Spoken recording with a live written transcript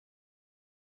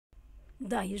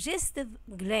Digestive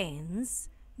glands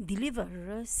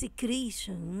deliver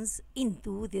secretions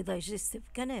into the digestive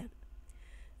canal.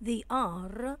 They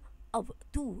are of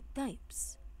two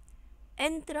types: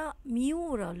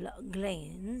 intramural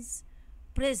glands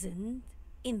present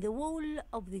in the wall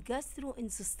of the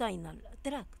gastrointestinal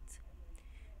tract.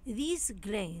 These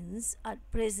glands are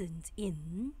present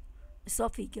in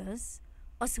esophagus,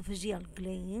 esophageal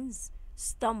glands,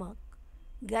 stomach,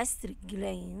 gastric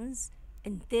glands,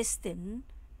 intestine,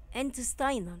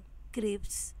 intestinal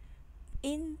crypts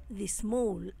in the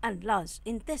small and large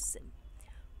intestine,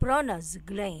 Brunner's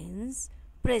glands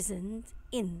present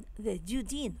in the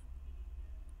duodenum.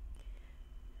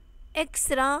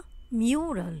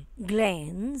 Extramural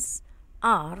glands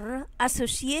are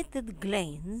associated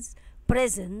glands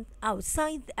present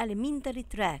outside the alimentary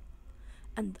tract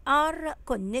and are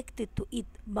connected to it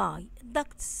by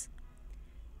ducts,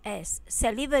 as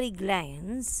salivary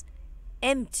glands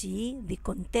empty the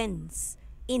contents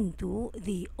into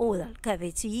the oral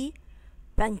cavity,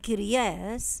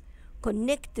 pancreas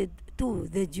connected to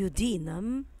the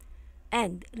duodenum,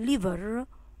 and liver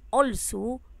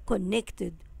also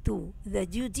connected to the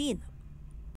duodenum.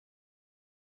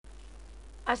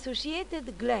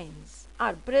 Associated glands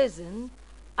are present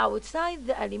outside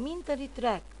the alimentary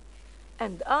tract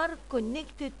and are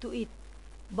connected to it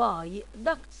by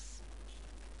ducts.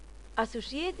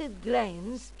 Associated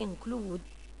glands include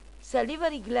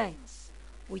salivary glands,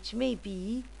 which may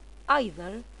be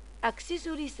either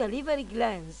accessory salivary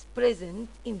glands present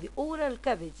in the oral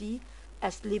cavity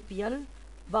as labial,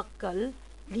 buccal,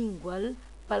 lingual,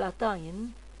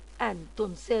 palatine, and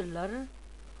tonsillar,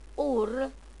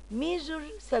 or major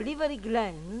salivary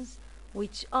glands,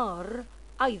 which are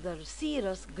either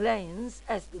serous glands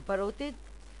as the parotid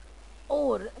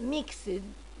or mixed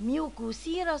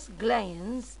mucoserous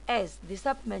glands as the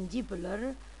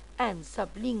submandibular and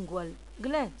sublingual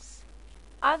glands.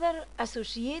 Other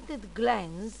associated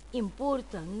glands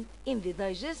important in the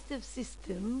digestive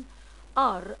system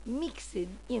are mixed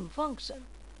in function,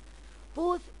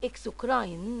 both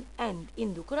exocrine and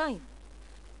endocrine,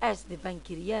 as the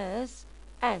pancreas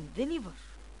and the liver.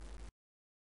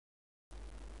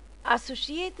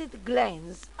 Associated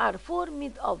glands are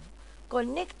formed of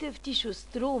connective tissue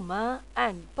stroma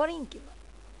and parenchyma.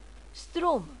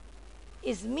 Stroma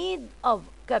is made of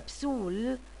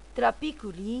capsule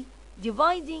trabeculae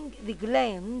dividing the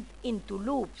gland into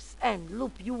lobes and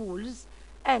lobules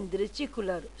and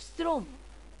reticular stroma.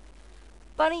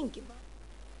 Parenchyma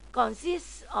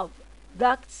consists of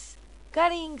ducts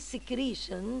carrying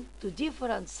secretion to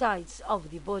different sides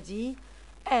of the body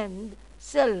and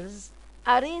cells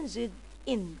arranged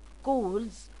in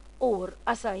cols or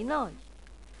acini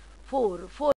for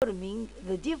forming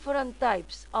the different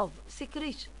types of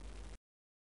secretion.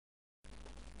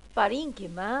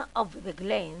 Parenchyma of the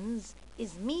glands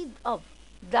is made of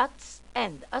ducts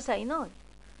and acini.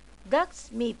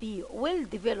 Ducts may be well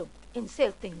developed in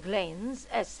certain glands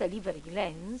as salivary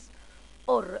glands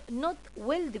or not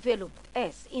well developed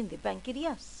as in the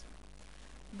pancreas.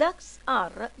 Ducts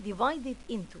are divided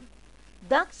into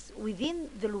ducts within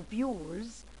the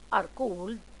lobules are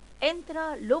called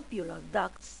intralobular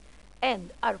ducts and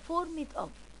are formed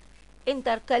of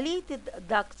intercalated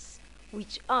ducts,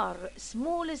 which are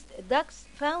smallest ducts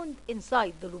found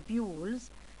inside the lobules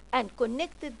and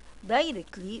connected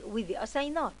directly with the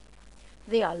acini.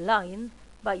 They are lined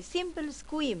by simple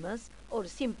squamous or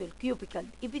simple cubical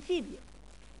epithelium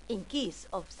in case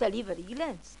of salivary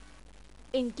glands.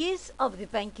 In case of the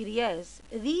pancreas,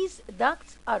 these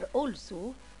ducts are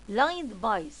also lined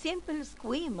by simple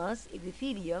squamous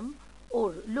epithelium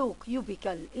or low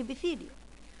cubical epithelium,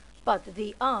 but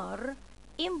they are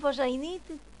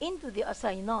invaginated into the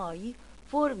acini,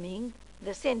 forming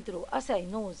the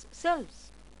centroacinous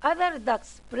cells. Other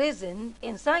ducts present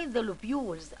inside the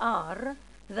lobules are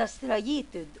the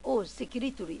striated or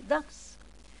secretory ducts.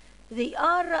 They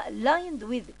are lined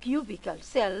with cubical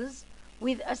cells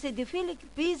with acidophilic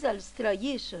basal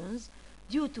striations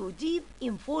due to deep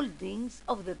enfoldings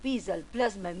of the basal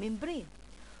plasma membrane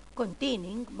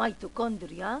containing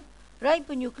mitochondria,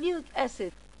 ribonucleic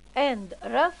acid, and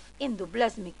rough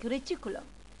endoplasmic reticulum.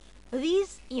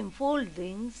 These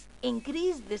enfoldings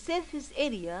increase the surface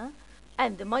area,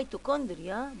 and the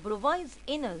mitochondria provides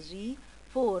energy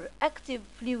for active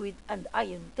fluid and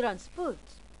ion transport.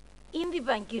 In the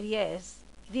pancreas,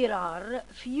 there are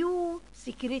few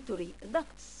secretory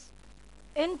ducts.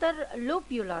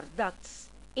 Interlobular ducts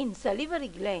in salivary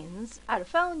glands are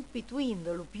found between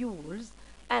the lobules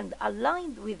and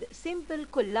aligned with simple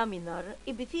columnar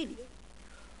epithelium,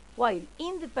 while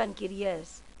in the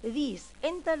pancreas, these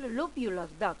interlobular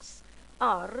ducts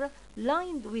are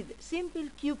lined with simple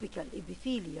cubical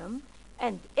epithelium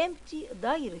and empty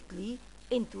directly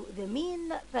into the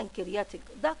main pancreatic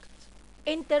duct.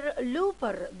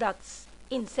 Interloper ducts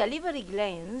in salivary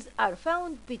glands are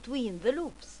found between the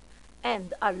lobes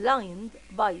and are lined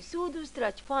by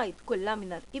pseudostratified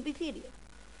columnar epithelium.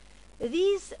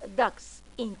 These ducts,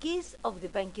 in case of the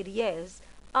pancreas,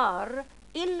 are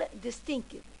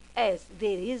ill-distinct as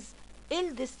there is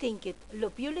ill-distinct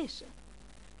lobulation.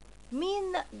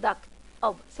 Main duct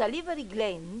of salivary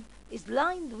gland is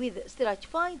lined with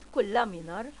stratified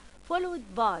columnar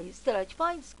followed by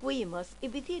stratified squamous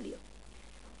epithelium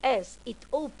as it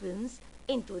opens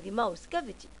into the mouth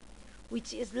cavity,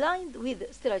 which is lined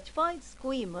with stratified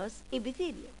squamous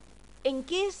epithelium. In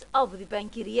case of the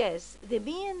pancreas, the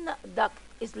main duct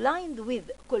is lined with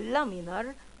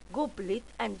columnar, goblet,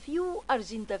 and few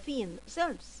argentaphene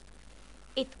cells.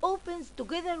 It opens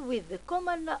together with the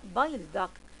common bile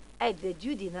duct at the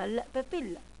duodenal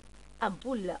papilla,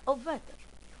 ampulla of water,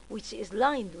 which is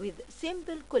lined with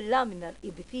simple columnar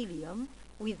epithelium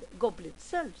with goblet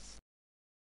cells.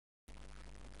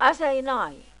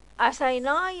 Acini.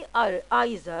 Acini are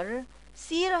either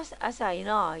serous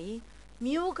acini,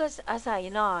 mucous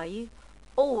acini,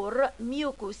 or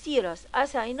mucoserous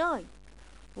acini,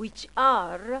 which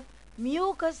are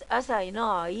mucous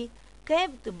acini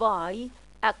capped by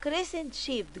a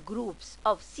crescent-shaped groups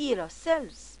of serous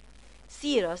cells,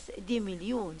 serous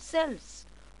demillion cells,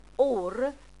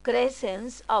 or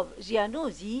crescents of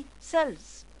Giannuzzi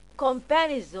cells.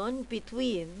 Comparison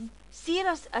between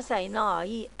serous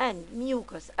acini and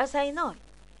mucous acini.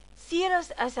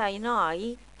 Serous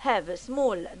acini have a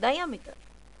small diameter,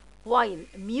 while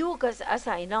mucous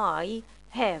acini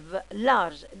have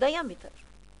large diameter.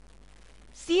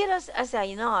 Serous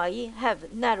acini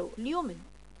have narrow lumen,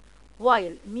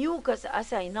 while mucous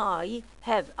acini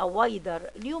have a wider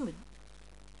lumen.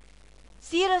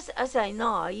 Serous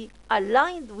acini are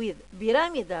lined with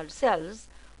pyramidal cells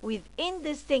with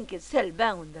indistinct cell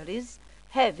boundaries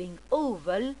having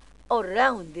oval or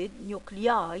rounded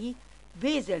nuclei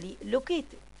basally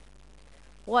located,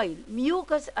 while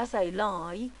mucous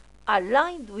acini are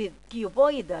lined with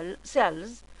cuboidal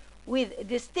cells with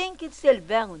distinct cell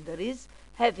boundaries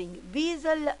having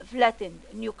basal flattened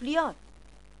nuclei.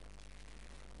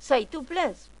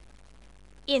 Cytoplasm.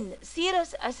 In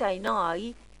serous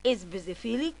acini is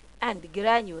basophilic and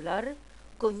granular,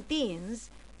 contains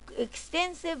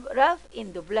extensive rough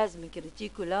endoplasmic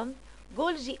reticulum,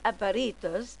 Golgi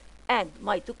apparatus, and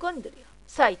mitochondria.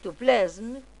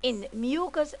 Cytoplasm in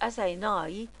mucous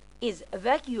acini is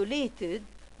vacuolated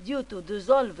due to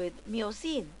dissolved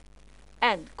myosin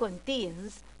and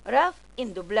contains rough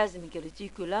endoplasmic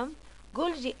reticulum,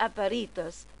 Golgi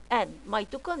apparatus, and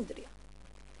mitochondria.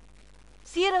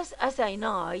 Serous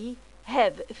acini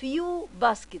have few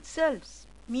basket cells.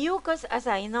 Mucous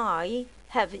acini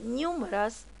have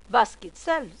numerous basket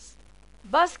cells.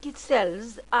 Basket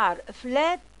cells are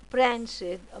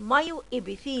flat-branched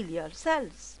myoepithelial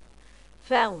cells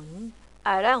found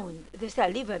around the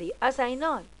salivary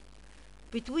acini,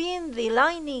 between the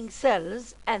lining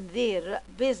cells and their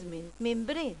basement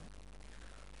membrane.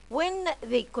 When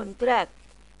they contract,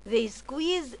 they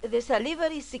squeeze the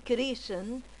salivary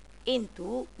secretion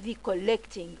into the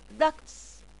collecting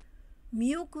ducts.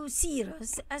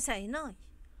 Mucoserous acini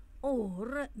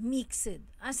or mixed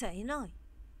acini.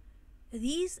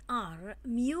 These are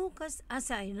mucous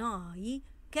acini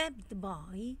capped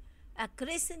by a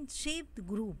crescent-shaped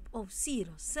group of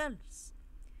serous cells,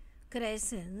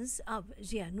 crescents of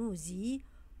Giannuzzi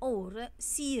or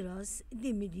serous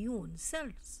demillion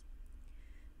cells.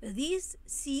 These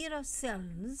serous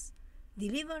cells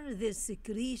deliver the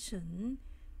secretion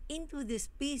into the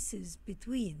spaces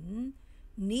between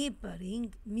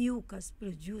neighboring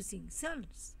mucus-producing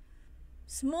cells.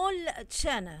 Small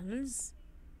channels,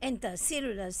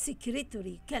 intercellular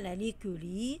secretory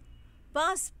canaliculi,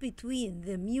 pass between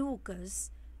the mucus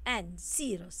and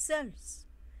serous cells,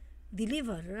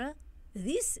 deliver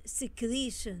this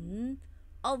secretion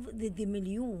of the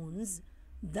demillions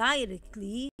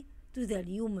directly to the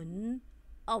lumen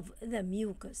of the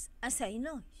mucous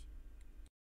acini.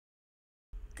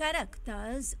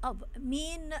 Characters of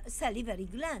main salivary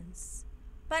glands.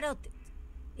 Parotid.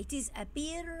 It is a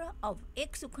pair of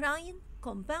exocrine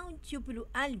compound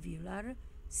tubulo-alveolar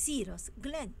serous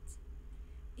gland.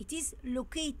 It is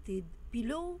located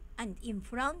below and in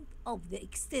front of the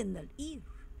external ear.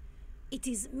 It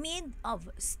is made of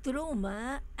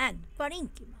stroma and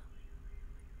parenchyma.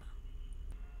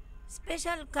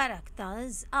 Special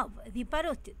characters of the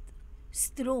parotid.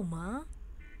 Stroma.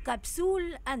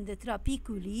 Capsule and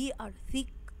trapeculae are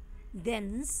thick,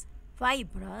 dense,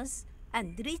 fibrous,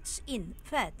 and rich in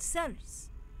fat cells.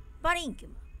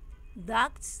 Parenchyma.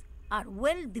 Ducts are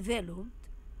well developed,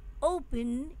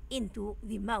 open into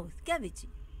the mouth cavity.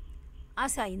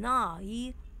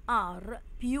 Acini are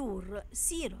pure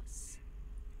serous.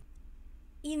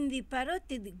 In the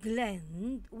parotid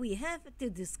gland, we have to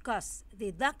discuss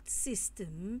the duct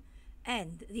system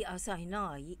and the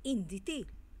acini in detail.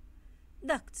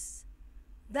 Ducts.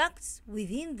 Ducts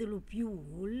within the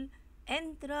lobule,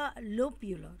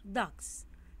 intralobular ducts.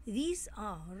 These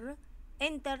are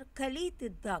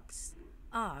intercalated ducts,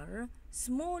 are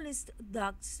smallest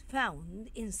ducts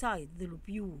found inside the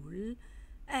lobule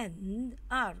and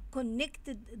are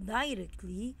connected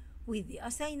directly with the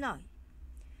acini.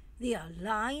 They are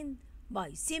lined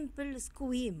by simple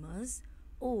squamous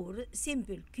or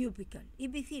simple cubical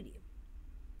epithelium.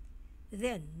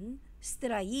 Then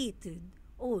striated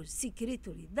or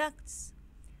secretory ducts,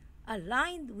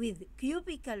 aligned with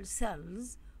cubical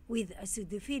cells with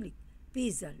acidophilic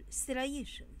basal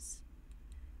striations.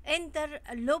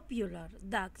 Interlobular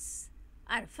ducts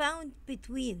are found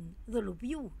between the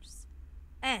lobules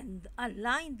and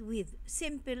aligned with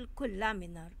simple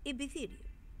columnar epithelium.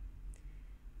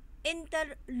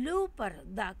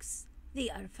 Interlobar ducts, they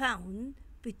are found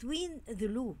between the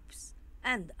lobes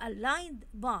and aligned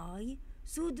by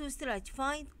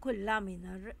pseudostratified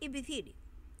columnar epithelium.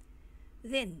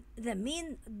 Then the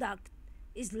main duct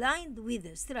is lined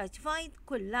with stratified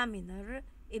columnar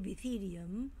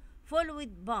epithelium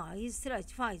followed by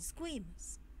stratified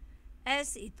squamous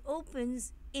as it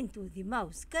opens into the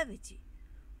mouth cavity,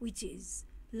 which is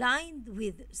lined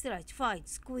with stratified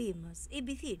squamous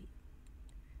epithelium.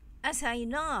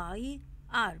 Acini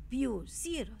are pure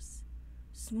serous,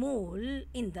 small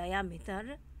in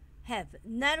diameter, have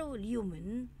narrow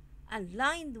lumen, and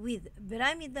lined with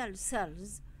pyramidal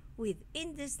cells with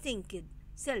indistinct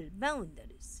cell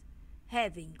boundaries,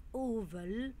 having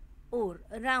oval or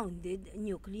rounded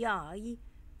nuclei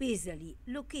basally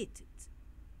located.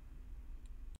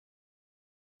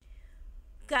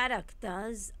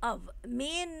 Characters of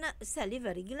main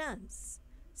salivary glands,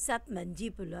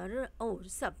 submandibular or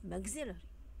submaxillary.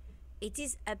 It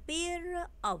is a pair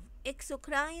of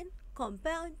exocrine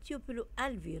compound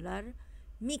tubulo-alveolar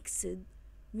mixed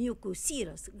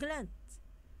mucoserous glands.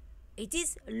 It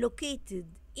is located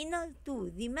inner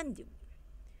to the mandible.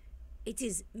 It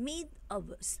is made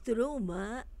of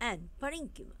stroma and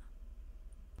parenchyma.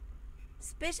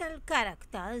 Special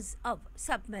characters of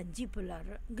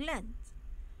submandibular gland.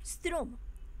 Stroma.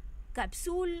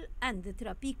 Capsule and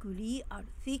trabeculae are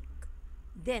thick,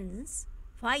 dense,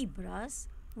 fibrous,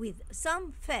 with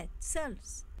some fat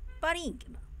cells.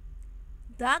 Parenchyma.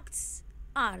 Ducts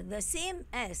are the same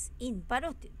as in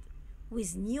parotid,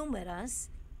 with numerous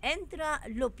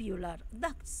intralobular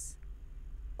ducts,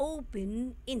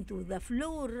 open into the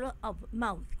floor of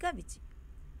mouth cavity.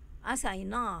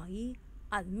 Acini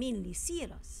are mainly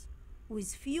serous,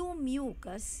 with few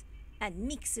mucus and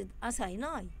mixed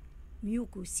acini,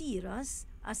 mucoserous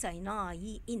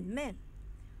acini in men,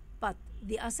 but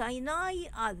the acini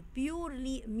are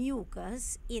purely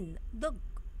mucus in dog.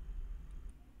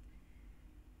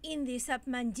 In the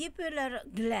submandibular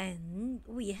gland,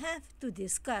 we have to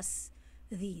discuss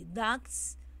the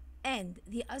ducts and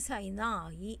the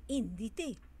acini in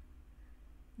detail.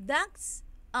 Ducts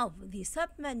of the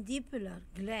submandibular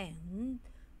gland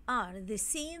are the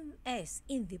same as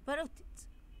in the parotid.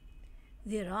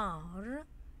 There are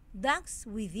ducts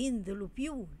within the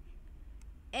lobule,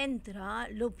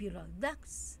 intralobular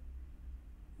ducts.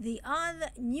 They are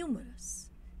numerous.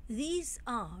 These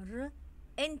are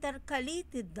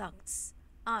intercalated ducts,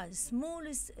 are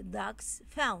smallest ducts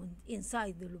found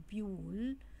inside the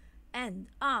lobule and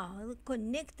are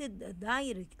connected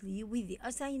directly with the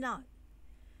acini.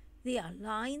 They are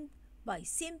lined by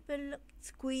simple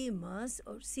squamous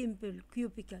or simple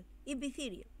cubical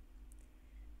epithelium.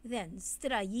 Then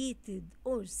striated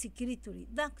or secretory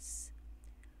ducts,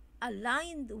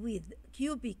 aligned with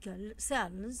cubical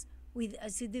cells with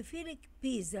acidophilic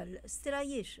basal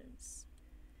striations.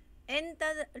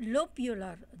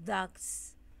 Interlobular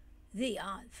ducts, they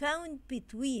are found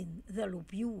between the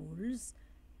lobules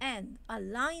and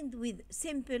aligned with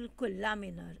simple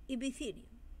columnar epithelium.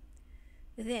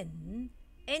 Then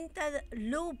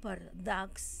interlobar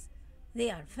ducts, they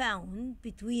are found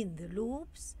between the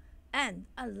lobes and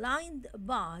aligned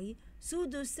by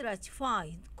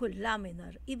pseudostratified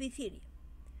columnar epithelium.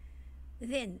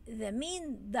 Then the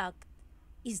main duct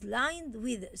is lined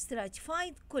with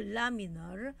stratified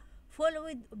columnar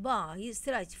followed by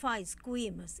stratified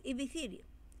squamous epithelium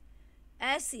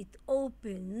as it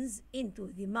opens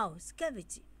into the mouth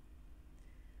cavity.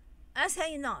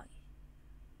 Acini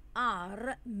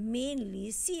are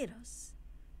mainly serous,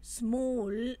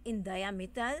 small in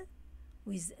diameter,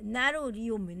 with narrow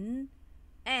lumen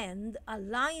and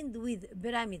aligned with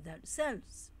pyramidal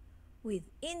cells, with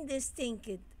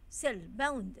indistinct cell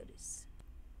boundaries,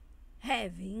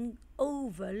 having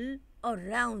oval or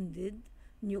rounded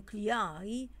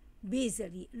nuclei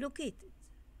basally located.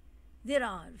 There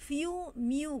are few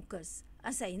mucous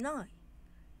acini,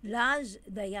 large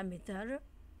diameter,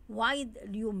 wide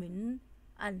lumen,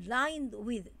 and lined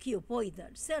with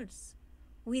cuboidal cells,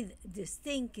 with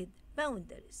distinct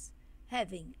boundaries,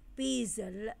 having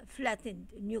basal flattened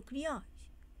nuclei.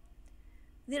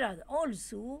 There are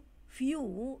also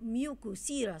few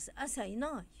mucoserous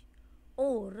acini,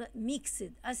 or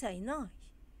mixed acini.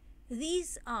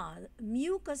 These are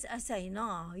mucous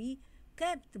acini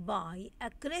kept by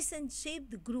a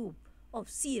crescent-shaped group of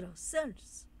serous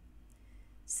cells.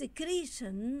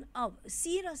 Secretion of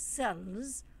serous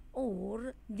cells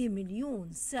or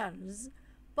demillion cells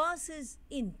passes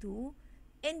into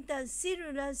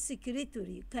intercellular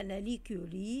secretory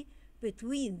canaliculi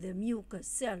between the mucous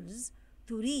cells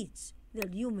to reach the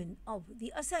lumen of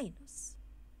the acinius.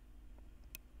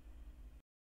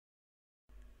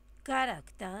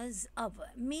 Characters of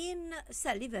main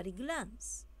salivary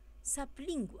glands.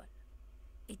 Sublingual.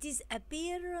 It is a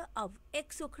pair of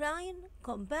exocrine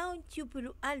compound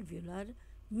tubuloalveolar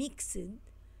mixed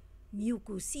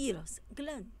mucoserous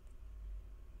gland.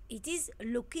 It is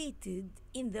located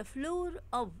in the floor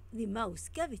of the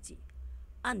mouth cavity,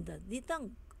 under the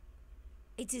tongue.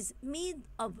 It is made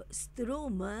of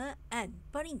stroma and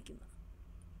parenchyma.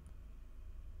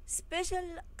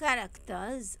 Special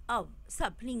characters of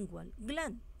sublingual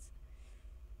glands.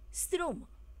 Stroma.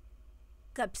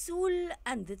 Capsule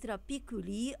and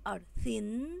trabeculae are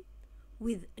thin,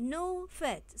 with no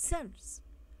fat cells.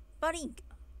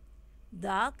 Parenchyma.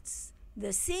 Ducts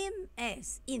the same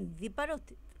as in the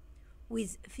parotid,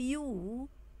 with few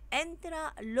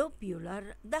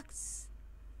intralobular ducts.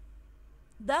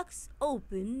 Ducts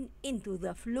open into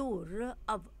the floor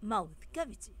of mouth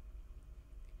cavity.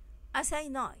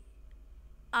 Acini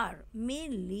are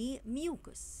mainly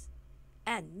mucous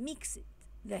and mixed,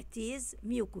 that is,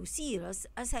 mucoserous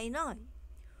acini,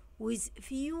 with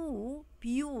few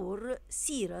pure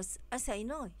serous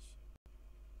acini.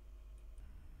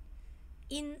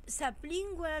 In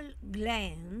sublingual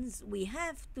glands, we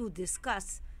have to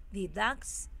discuss the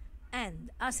ducts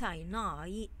and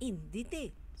acini in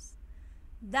details.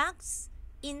 Ducts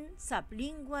in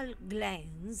sublingual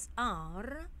glands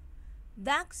are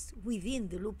ducts within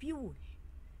the lobule,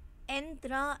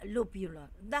 intralobular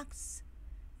ducts.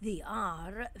 They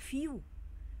are few.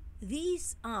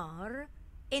 These are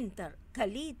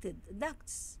intercalated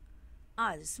ducts,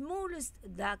 are smallest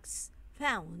ducts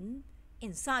found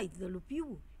inside the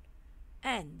lobule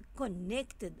and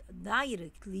connected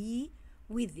directly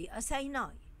with the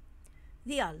acini.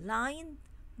 They are lined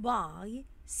by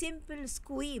simple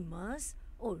squamous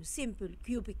or simple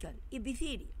cubical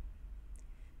epithelium.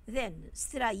 Then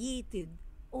striated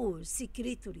or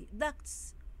secretory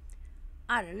ducts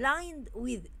are lined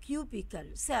with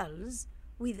cubical cells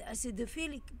with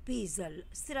acidophilic basal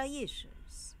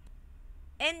striations.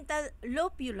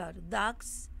 Interlobular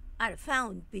ducts are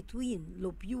found between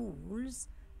lobules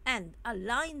and are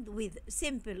lined with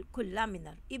simple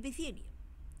columnar epithelium.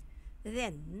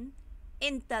 Then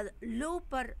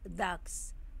interlobar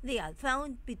ducts, they are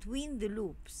found between the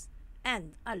lobes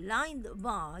and are lined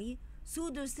by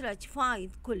pseudostratified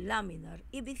columnar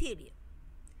epithelium.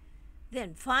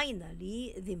 Then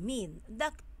finally, the main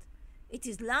duct. It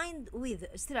is lined with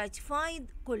stratified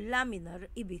columnar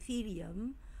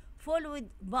epithelium, followed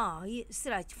by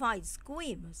stratified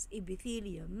squamous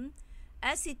epithelium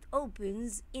as it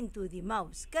opens into the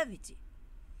mouth cavity.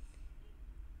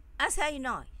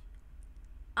 Acini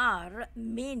are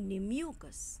mainly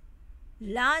mucous,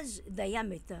 large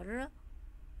diameter,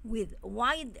 with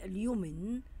wide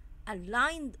lumen and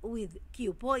lined with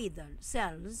cuboidal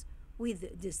cells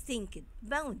with distinct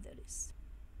boundaries,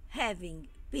 having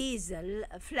basal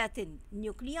flattened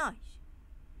nuclei.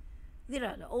 There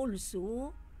are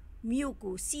also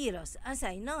mucoserous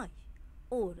acini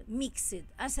or mixed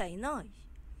acini.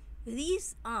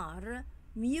 These are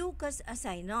mucous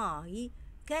acini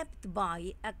kept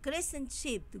by a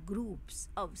crescent-shaped groups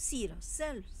of serous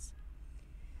cells.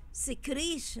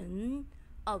 Secretion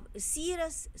of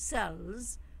serous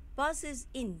cells passes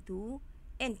into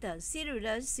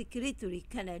intercellular secretory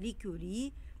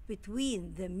canaliculi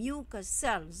between the mucous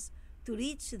cells to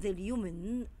reach the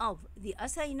lumen of the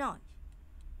acini.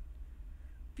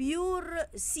 Pure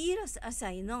serous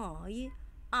acini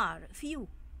are few.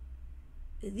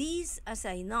 These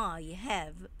acini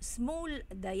have small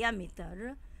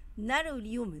diameter, narrow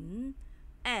lumen,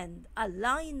 and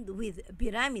aligned with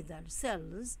pyramidal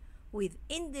cells with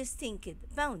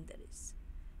indistinct boundaries,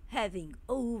 having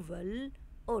oval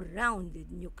or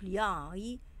rounded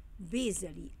nuclei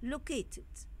basally located.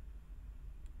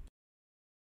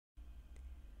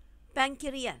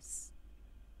 Pancreas.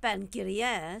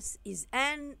 Pancreas is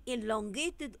an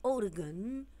elongated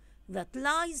organ that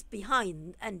lies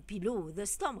behind and below the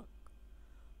stomach,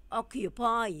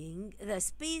 occupying the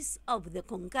space of the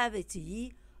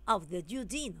concavity of the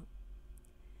duodenum.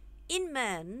 In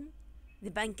man, the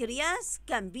pancreas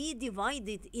can be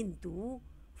divided into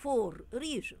 4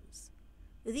 regions.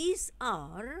 These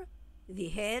are the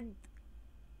head,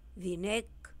 the neck,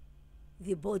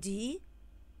 the body,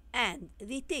 and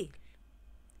the tail.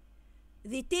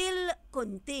 The tail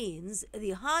contains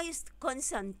the highest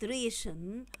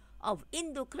concentration of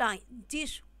endocrine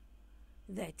tissue,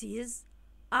 that is,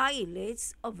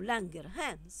 islets of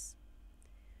Langerhans.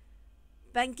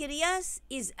 Pancreas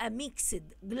is a mixed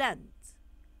gland,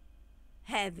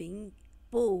 having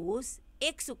both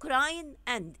exocrine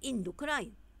and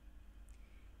endocrine.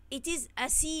 It is a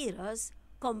serous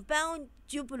compound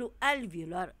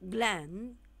tubuloalveolar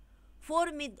gland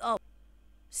formed of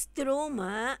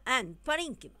stroma and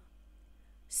parenchyma.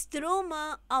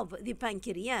 Stroma of the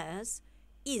pancreas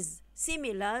is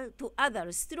similar to other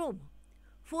stroma,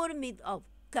 formed of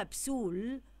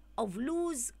capsule of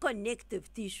loose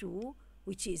connective tissue,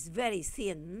 which is very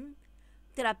thin,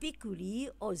 trabeculae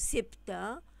or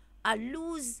septa are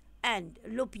loose, and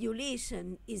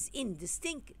lobulation is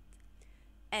indistinct,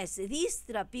 as these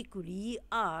trabeculae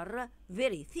are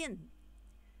very thin.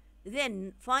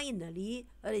 Then finally,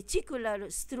 reticular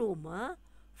stroma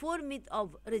formed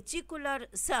of reticular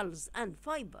cells and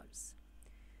fibers.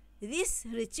 This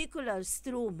reticular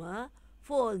stroma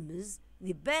forms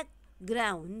the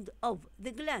background of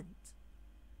the gland.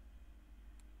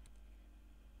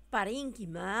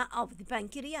 Parenchyma of the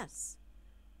pancreas.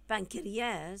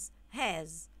 Pancreas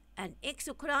has an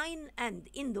exocrine and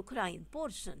endocrine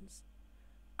portions,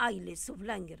 islets of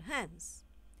Langerhans.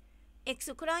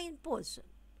 Exocrine portion.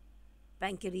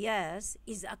 Pancreas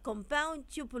is a compound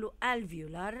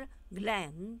tubuloalveolar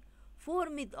gland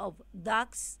formed of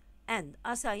ducts and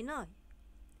acini.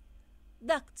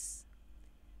 Ducts.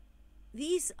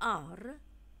 These are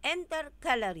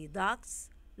intercalary ducts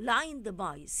lined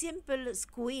by simple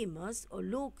squamous or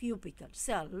low cubical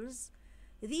cells.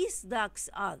 These ducts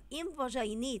are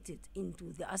invaginated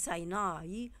into the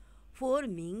acini,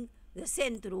 forming the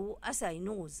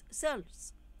centroacinous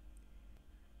cells.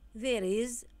 There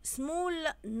is small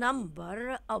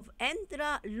number of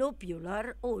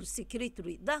intralobular or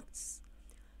secretory ducts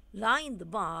lined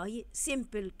by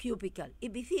simple cubical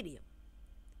epithelium.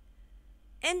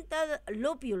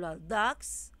 Interlobular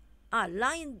ducts are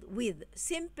lined with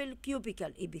simple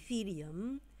cubical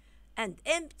epithelium and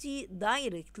empty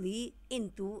directly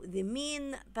into the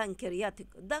main pancreatic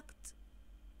duct.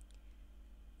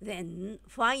 Then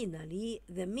finally,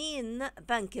 the main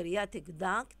pancreatic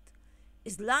duct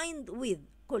is lined with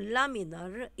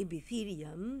columnar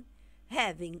epithelium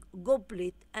having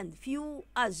goblet and few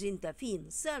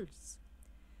argentaphene cells,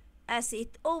 as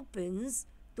it opens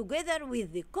together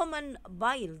with the common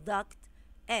bile duct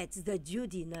at the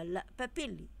duodenal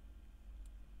papillae.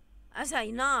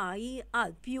 Acini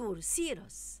are pure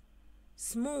serous,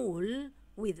 small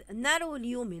with narrow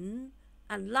lumen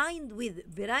and lined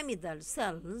with pyramidal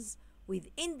cells with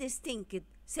indistinct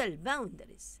cell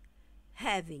boundaries,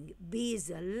 having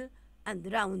basal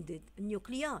and rounded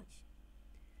nuclei.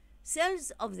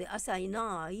 Cells of the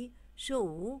acini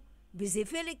show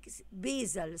basophilic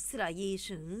basal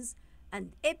striations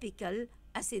and apical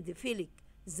acidophilic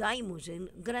zymogen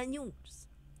granules.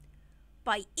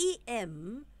 By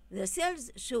EM, the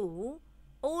cells show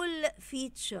all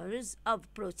features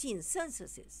of protein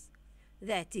synthesis,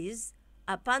 that is,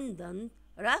 abundant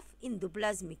rough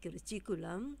endoplasmic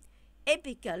reticulum,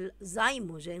 apical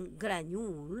zymogen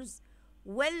granules,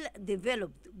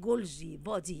 well-developed Golgi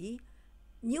body,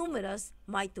 numerous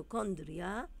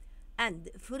mitochondria, and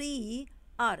free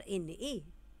RNA.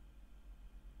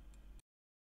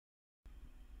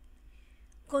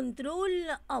 Control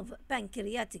of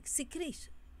pancreatic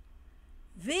secretion.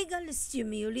 Vagal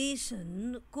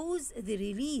stimulation causes the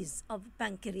release of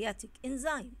pancreatic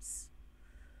enzymes.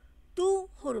 2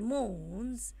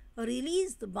 hormones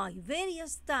released by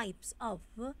various types of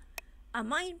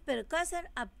amine precursor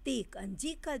uptake and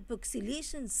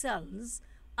decarboxylation cells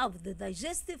of the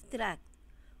digestive tract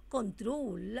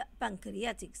control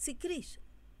pancreatic secretion.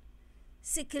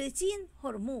 Secretin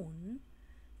hormone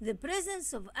The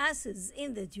presence of acids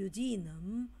in the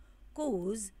duodenum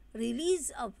cause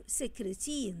release of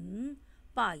secretin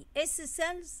by S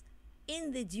cells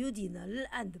in the duodenal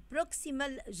and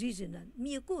proximal jejunal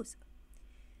mucosa.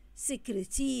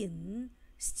 Secretin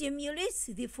stimulates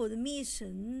the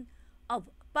formation of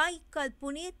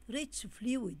bicarbonate-rich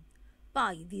fluid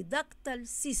by the ductal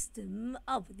system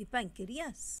of the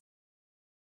pancreas.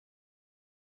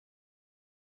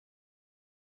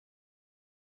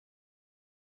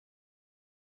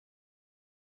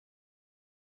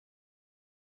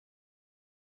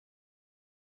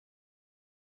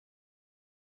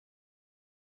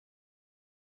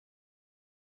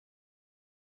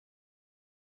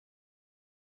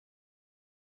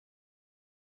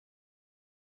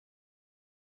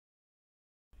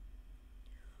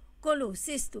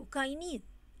 Cholecystokinin,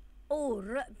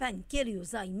 or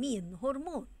pancreozymin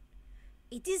hormone.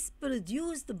 It is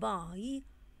produced by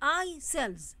eye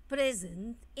cells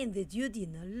present in the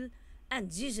duodenal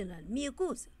and jejunal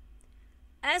mucosa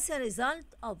as a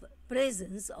result of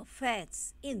presence of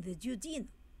fats in the duodenum.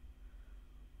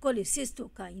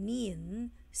 Cholecystokinin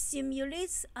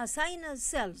stimulates acinar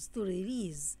cells to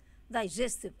release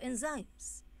digestive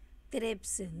enzymes,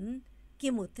 trypsin,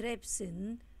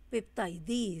 chymotrypsin,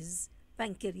 peptidase,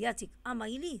 pancreatic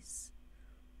amylase,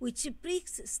 which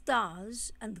breaks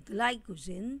starch and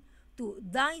glycogen to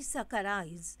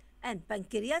disaccharides, and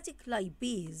pancreatic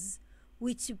lipase,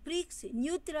 which breaks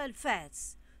neutral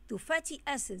fats to fatty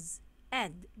acids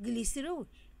and glycerol.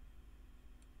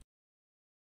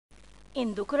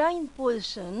 Endocrine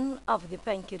portion of the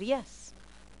pancreas,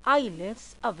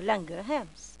 islets of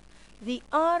Langerhans. They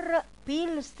are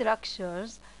pale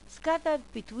structures scattered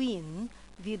between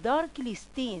the darkly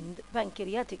stained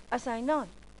pancreatic acini.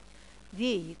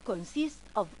 They consist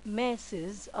of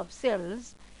masses of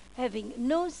cells having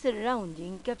no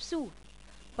surrounding capsule,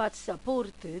 but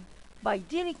supported by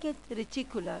delicate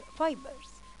reticular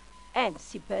fibers and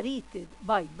separated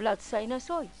by blood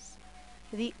sinusoids.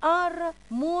 They are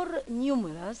more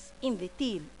numerous in the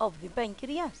tail of the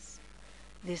pancreas.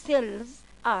 The cells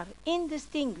are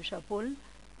indistinguishable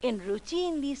in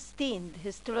routinely stained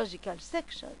histological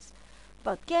sections,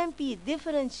 but can be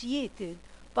differentiated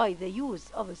by the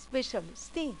use of special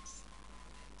stains.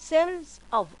 Cells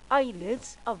of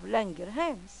islets of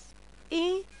Langerhans,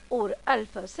 A or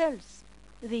alpha cells.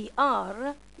 They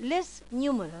are less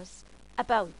numerous,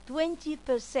 about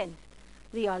 20%.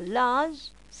 They are large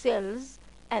cells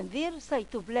and their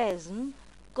cytoplasm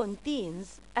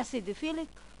contains acidophilic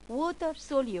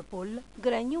water-soluble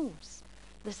granules.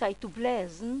 The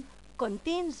cytoplasm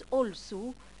contains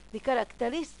also the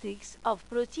characteristics of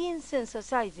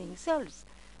protein-synthesizing cells,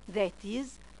 that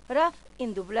is, rough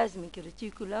endoplasmic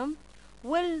reticulum,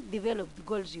 well-developed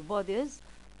Golgi bodies,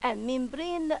 and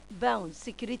membrane-bound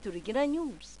secretory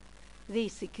granules. They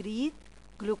secrete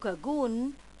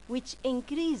glucagon, which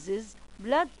increases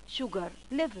blood sugar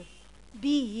level.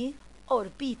 B or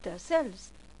beta cells.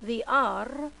 They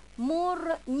are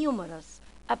more numerous,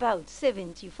 about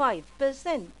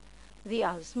 75%. They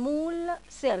are small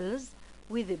cells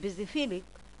with basophilic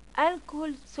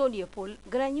alcohol-soluble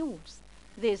granules.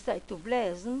 Their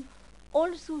cytoplasm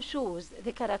also shows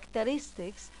the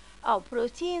characteristics of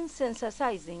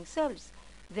protein-synthesizing cells,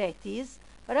 that is,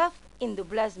 rough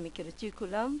endoplasmic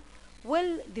reticulum,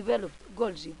 well-developed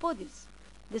Golgi bodies.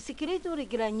 The secretory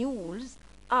granules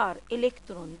are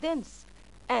electron-dense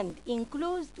and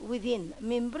enclosed within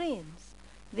membranes.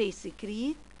 They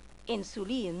secrete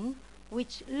insulin,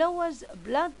 which lowers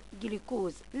blood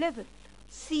glucose level.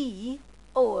 C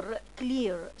or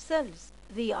clear cells.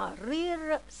 They are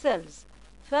rare cells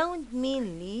found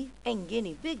mainly in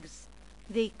guinea pigs.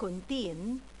 They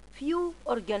contain few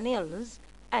organelles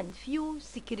and few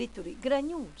secretory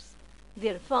granules.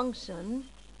 Their function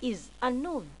is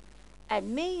unknown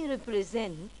and may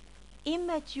represent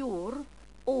immature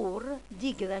or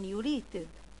degranulated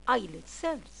islet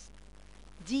cells.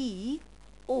 D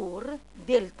or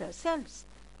delta cells.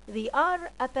 They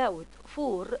are about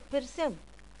 4%.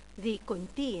 They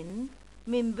contain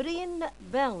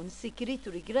membrane-bound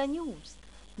secretory granules,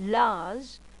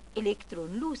 large,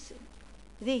 electron-lucid.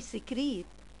 They secrete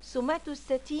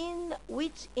somatostatin,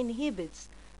 which inhibits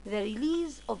the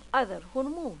release of other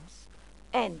hormones,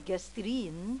 and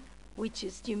gastrin, which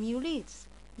stimulates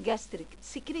gastric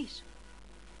secretion.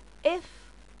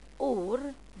 F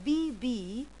or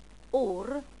BB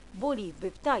or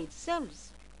polypeptide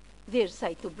cells. Their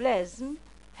cytoplasm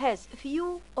has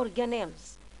few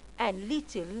organelles and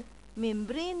little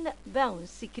membrane-bound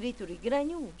secretory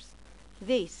granules.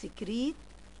 They secrete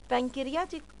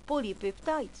pancreatic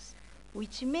polypeptides,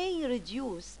 which may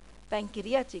reduce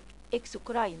pancreatic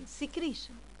exocrine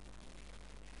secretion.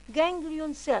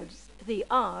 Ganglion cells, they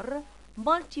are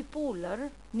multipolar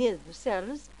nerve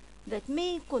cells that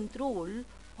may control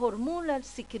hormonal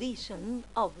secretion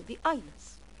of the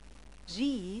islets.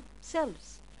 G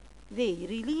cells, they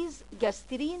release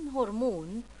gastrin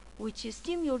hormone which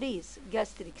stimulates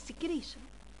gastric secretion.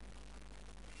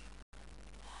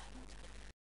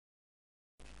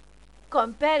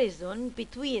 Comparison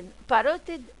between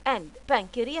parotid and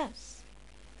pancreas.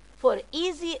 For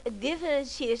easy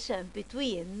differentiation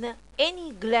between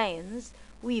any glands,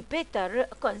 we better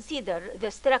consider the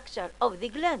structure of the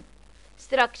gland,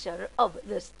 structure of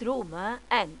the stroma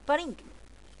and parenchyma.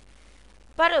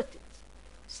 Parotid.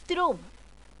 Stroma.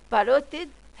 Parotid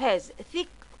has thick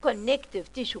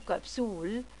connective tissue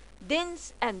capsule,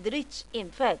 dense and rich in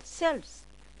fat cells,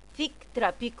 thick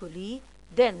trabeculae,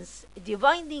 dense,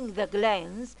 dividing the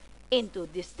glands into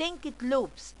distinct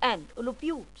lobes and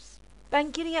lobules.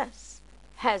 Pancreas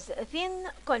has a thin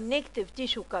connective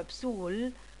tissue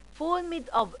capsule formed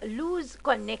of loose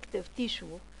connective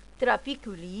tissue.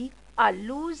 Trabeculae are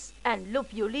loose and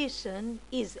lobulation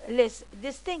is less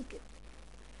distinct.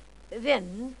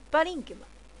 Then parenchyma.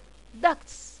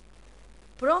 Ducts.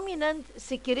 Prominent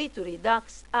secretory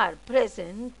ducts are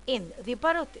present in the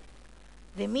parotid.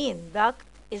 The main duct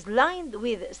is lined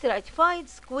with stratified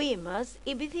squamous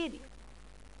epithelium.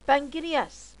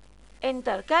 Pancreas.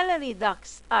 Intercalary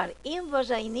ducts are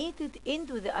invaginated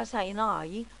into the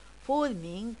acini,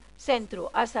 forming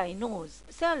centroaceinous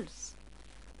cells.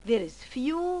 There is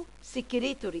few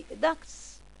secretory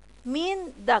ducts.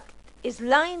 Main duct is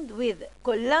lined with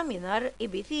columnar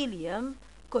epithelium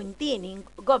containing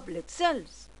goblet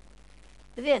cells.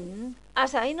 Then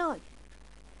acini.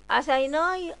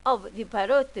 Acini of the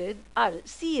parotid are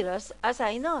serous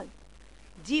acini,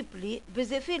 deeply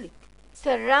basophilic,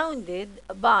 surrounded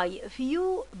by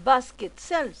few basket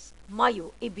cells,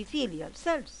 myoepithelial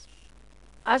cells.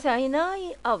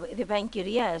 Acini of the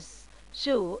pancreas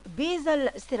show basal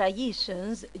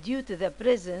striations due to the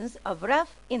presence of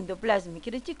rough endoplasmic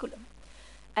reticulum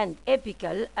and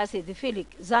apical acidophilic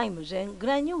zymogen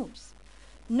granules.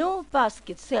 No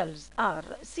basket cells are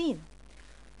seen.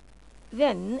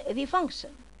 Then the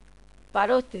function.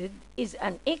 Parotid is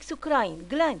an exocrine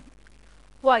gland,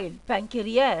 while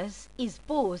pancreas is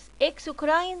both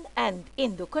exocrine and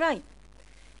endocrine,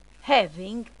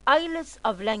 having islets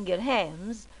of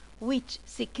Langerhans which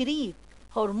secrete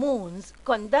hormones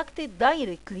conducted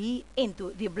directly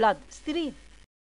into the bloodstream.